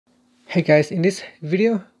Hey guys, in this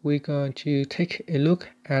video we're going to take a look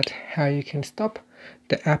at how you can stop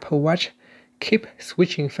the Apple Watch keep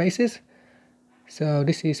switching faces. So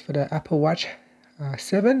this is for the Apple Watch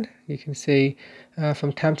 7. You can see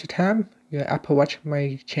from time to time your Apple Watch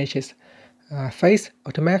may change its face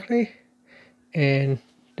automatically, and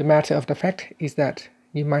the matter of the fact is that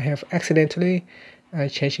you might have accidentally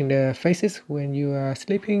changing the faces when you are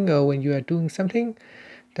sleeping or when you are doing something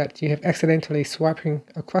that you have accidentally swiping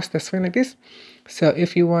across the screen like this. So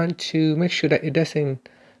if you want to make sure that it doesn't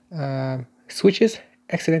switches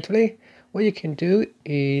accidentally, what you can do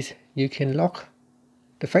is you can lock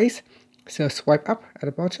the face. So swipe up at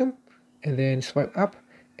the bottom and then swipe up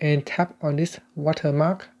and tap on this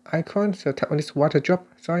watermark icon. So tap on this water drop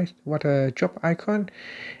icon,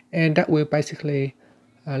 and that will basically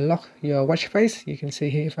lock your watch face. You can see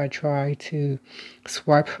here if I try to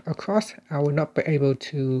swipe across, I will not be able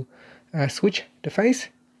to switch the face,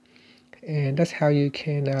 and that's how you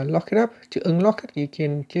can lock it up. To unlock it, you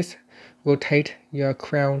can just rotate your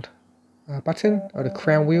crown button or the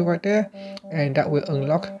crown wheel right there, and that will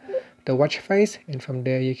unlock the watch face, and from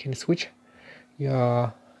there you can switch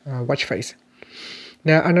your watch face.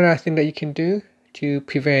 Now another thing that you can do to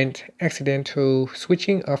prevent accidental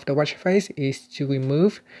switching of the watch face is to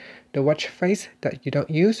remove the watch face that you don't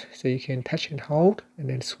use. So you can touch and hold and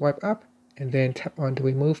then swipe up and then tap on the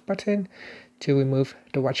remove button to remove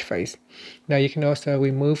the watch face. Now you can also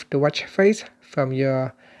remove the watch face from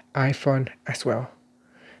your iPhone as well.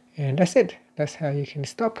 And that's it. That's how you can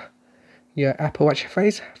stop your Apple Watch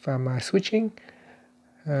face from switching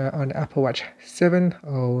on the Apple Watch 7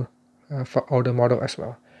 or for older model as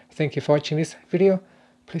well. Thank you for watching this video.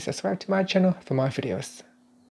 Please subscribe to my channel for more videos.